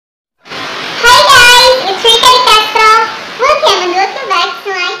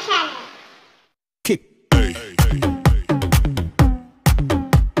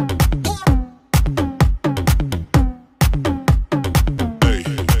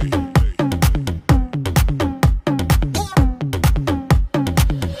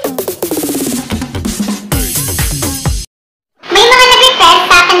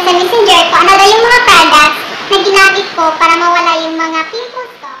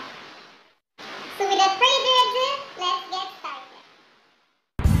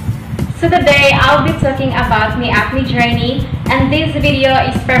So today, I'll be talking about my acne journey, and this video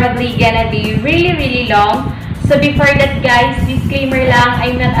is probably gonna be really long. So before that guys, disclaimer lang,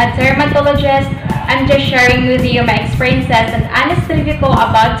 I'm not a dermatologist. I'm just sharing with you my experiences and honest review ko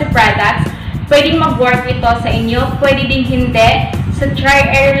about the products. Pwedeng mag-work ito sa inyo, pwede ding hindi. So try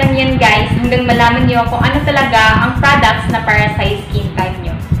error lang yan guys, hanggang malaman nyo kung ano talaga ang products na para sa skin type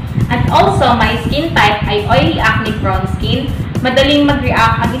nyo. At also, my skin type ay oily acne prone skin. Madaling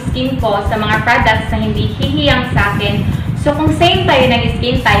mag-react ang skin ko sa mga products na hindi hihiyang sa akin. So kung same tayo ng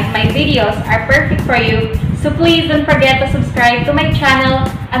skin type, my videos are perfect for you. So please don't forget to subscribe to my channel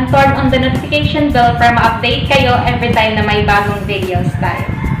and turn on the notification bell para ma-update kayo every time na may bagong videos tayo.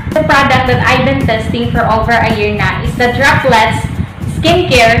 The product that I've been testing for over a year na is the Droplets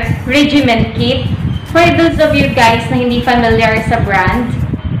Skincare Regimen Kit. For those of you guys na hindi familiar sa brand,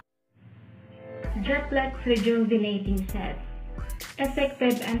 Droplets Rejuvenating Set.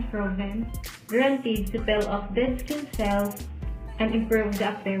 Effective and proven, guaranteed to peel off dead skin cells and improve the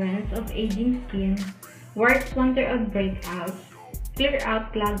appearance of aging skin. Works wonder of breakouts, clear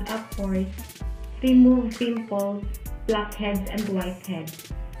out clogged up pores, remove pimples, blackheads and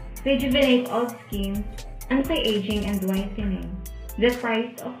whiteheads, rejuvenate all skin, anti-aging and whitening. The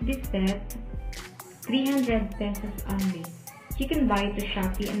price of this set, 300 pesos only. You can buy to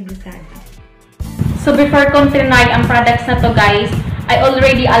Shopee and Lazada. So before kong trinay ang products na to guys, I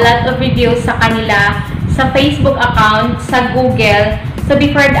already a lot of reviews sa kanila, sa Facebook account, sa Google, so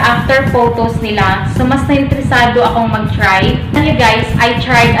before the after photos nila. So mas na-interesado akong mag-try. Tell you guys, I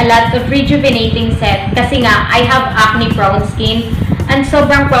tried a lot of rejuvenating set kasi nga I have acne prone skin and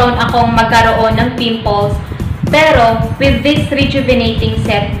sobrang prone akong magkaroon ng pimples. Pero with this rejuvenating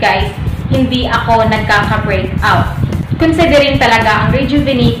set guys, hindi ako nagkaka-breakout. Considering talaga ang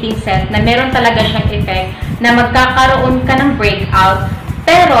rejuvenating set na meron talaga siyang effect na magkakaroon ka ng breakout.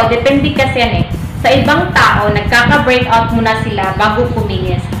 Pero depende kasi yan eh. Sa ibang tao, nagkaka-breakout muna sila bago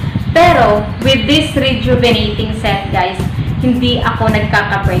kuminis. Pero with this rejuvenating set guys, hindi ako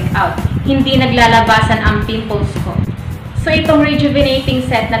nagkaka-breakout. Hindi naglalabasan ang pimples ko. So itong rejuvenating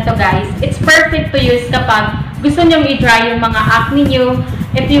set na to guys, it's perfect to use kapag gusto nyong i-dry yung mga acne nyo,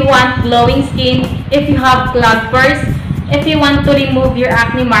 if you want glowing skin, if you have clogged pores, if you want to remove your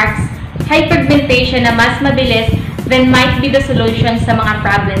acne marks, hyperpigmentation na mas mabilis, then might be the solution sa mga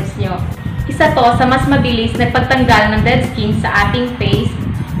problems nyo. Isa to sa mas mabilis na pagtanggal ng dead skin sa ating face.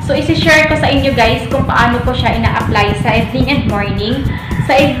 So isi-share ko sa inyo guys kung paano ko siya ina-apply sa evening and morning.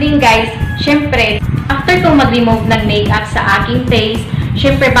 Sa evening guys, syempre, after kong mag-remove ng makeup sa aking face,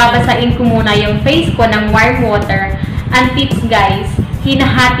 syempre babasain ko muna yung face ko ng warm water. Ang tips guys,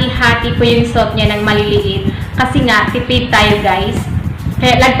 hinahati-hati ko yung soap niya ng maliliit kasi nga tipid tayo guys.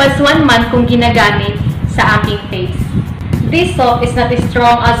 Kaya lagpas 1 month kong ginagamit sa aking face. This soap is not as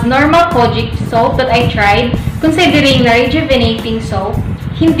strong as normal Kojic soap that I tried. Considering na rejuvenating soap,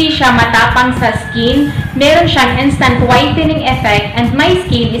 hindi siya matapang sa skin. Meron siyang instant whitening effect and my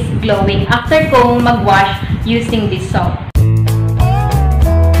skin is glowing after kong mag-wash using this soap.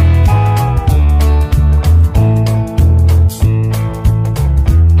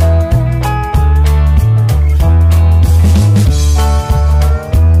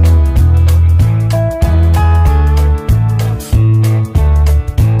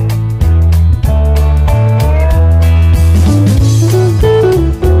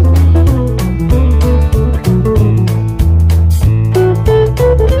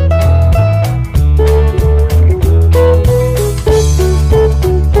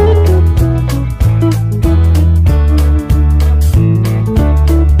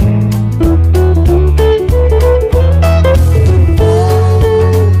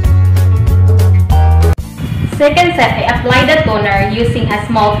 Second set, I apply the toner using a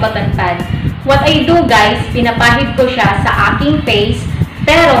small cotton pad. What I do guys, pinapahid ko siya sa aking face,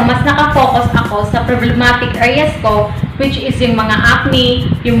 pero mas nakafocus ako sa problematic areas ko, which is yung mga acne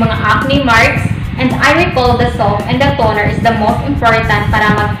marks, and I recall the soap and the toner is the most important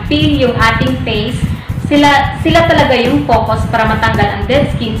para mag-peel yung ating face. Sila talaga yung focus para matanggal ang dead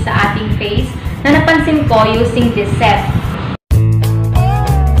skin sa ating face na napansin ko using this set.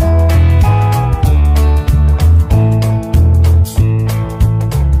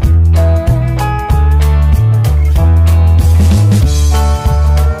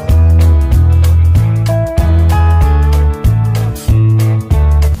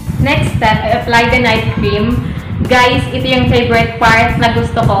 I apply the night cream. Guys, ito yung favorite part na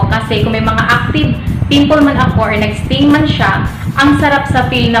gusto ko kasi kung may mga active pimple man ako or nag-sting man siya, ang sarap sa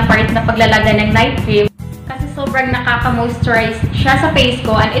feel na part na paglalagay ng night cream kasi sobrang nakaka-moisturize siya sa face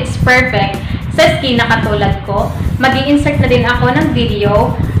ko and it's perfect sa skin na katulad ko. Mag-i-insert na din ako ng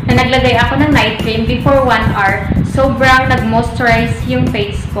video na naglagay ako ng night cream before 1 hour. Sobrang nag-moisturize yung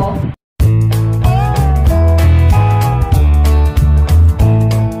face ko.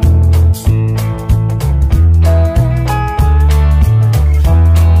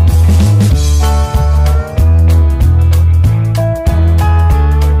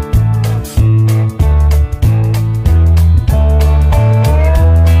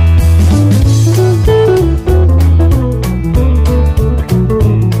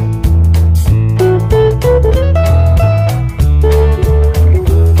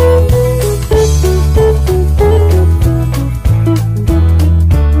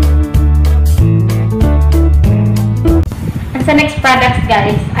 Sa next products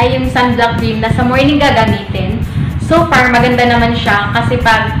guys ay yung sunblock cream na sa morning gagamitin. So far maganda naman siya kasi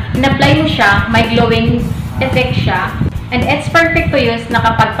pag in-apply mo siya, may glowing effect siya. And it's perfect to use na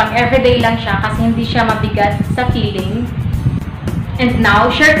kapag pang everyday lang siya kasi hindi siya mabigat sa feeling. And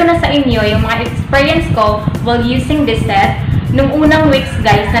now, share ko na sa inyo yung mga experience ko while using this set. Nung unang weeks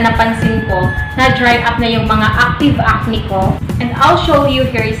guys na napansin ko na dry up na yung mga active acne ko. And I'll show you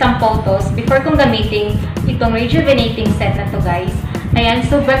here some photos before kong gamitin itong rejuvenating set na to guys. Ayan,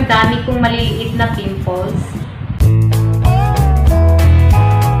 sobrang dami kong maliliit na pimples.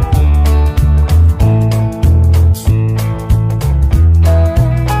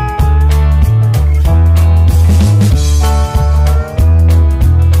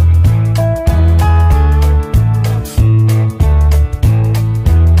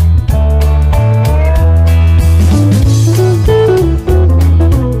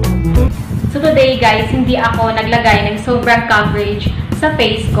 Today guys, hindi ako naglagay ng sobrang coverage sa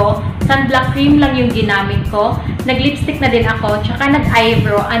face ko. Sunblock cream lang yung ginamit ko. Nag-lipstick na din ako, tsaka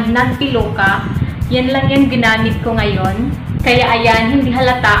nag-eyebrow and nag-piloka. Yan lang yung ginamit ko ngayon. Kaya ayan, hindi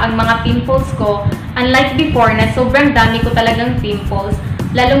halata ang mga pimples ko. Unlike before na sobrang dami ko talagang pimples,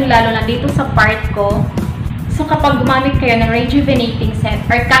 lalong-lalo na dito sa part ko. So kapag gumamit kayo ng rejuvenating set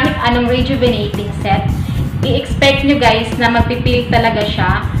or kahit anong rejuvenating set, i-expect nyo guys na magpipil talaga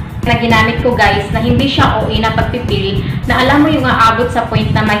siya. Na ginamit ko guys na hindi siya OA na pagpipil, na alam mo yung aabot sa point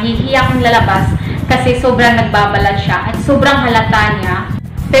na mahihiya kong lalabas kasi sobrang nagbabalat siya at sobrang halata niya.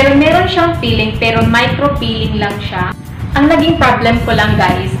 Pero meron siyang peeling pero micro peeling lang siya. Ang naging problem ko lang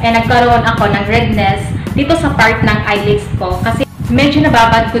guys ay nagkaroon ako ng redness dito sa part ng eyelids ko kasi medyo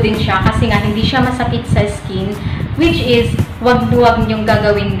nababad ko din siya kasi nga hindi siya masakit sa skin, which is wag niyong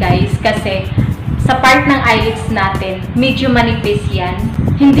gagawin guys kasi sa part ng eyelids natin, medyo manipis yan.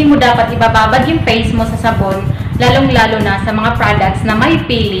 Hindi mo dapat ibababad yung face mo sa sabon, lalong-lalo na sa mga products na may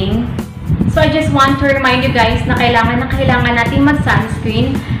peeling. So I just want to remind you guys na kailangan natin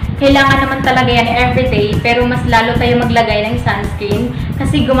mag-sunscreen. Kailangan naman talaga yan everyday, pero mas lalo tayo maglagay ng sunscreen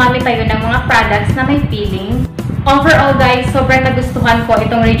kasi gumamit tayo ng mga products na may peeling. Overall guys, sobrang nagustuhan ko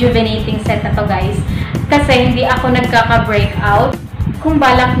itong rejuvenating set na to guys kasi hindi ako nagkaka-breakout. Kung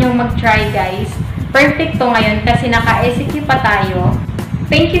balak nyo mag-try guys, perfect to ngayon kasi naka-ECQ pa tayo.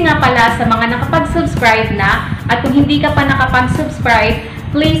 Thank you nga pala sa mga nakapag-subscribe na at kung hindi ka pa nakapag-subscribe,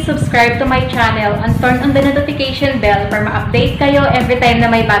 please subscribe to my channel and turn on the notification bell para ma-update kayo every time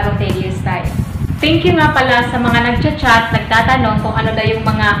na may bagong videos tayo. Thank you nga pala sa mga nagchat-chat, nagtatanong kung ano daw yung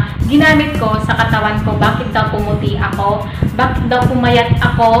mga ginamit ko sa katawan ko, bakit daw pumuti ako, bakit daw pumayat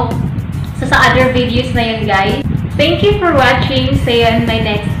ako sa other videos na yun guys. Thank you for watching. See you in my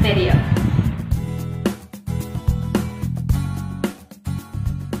next video.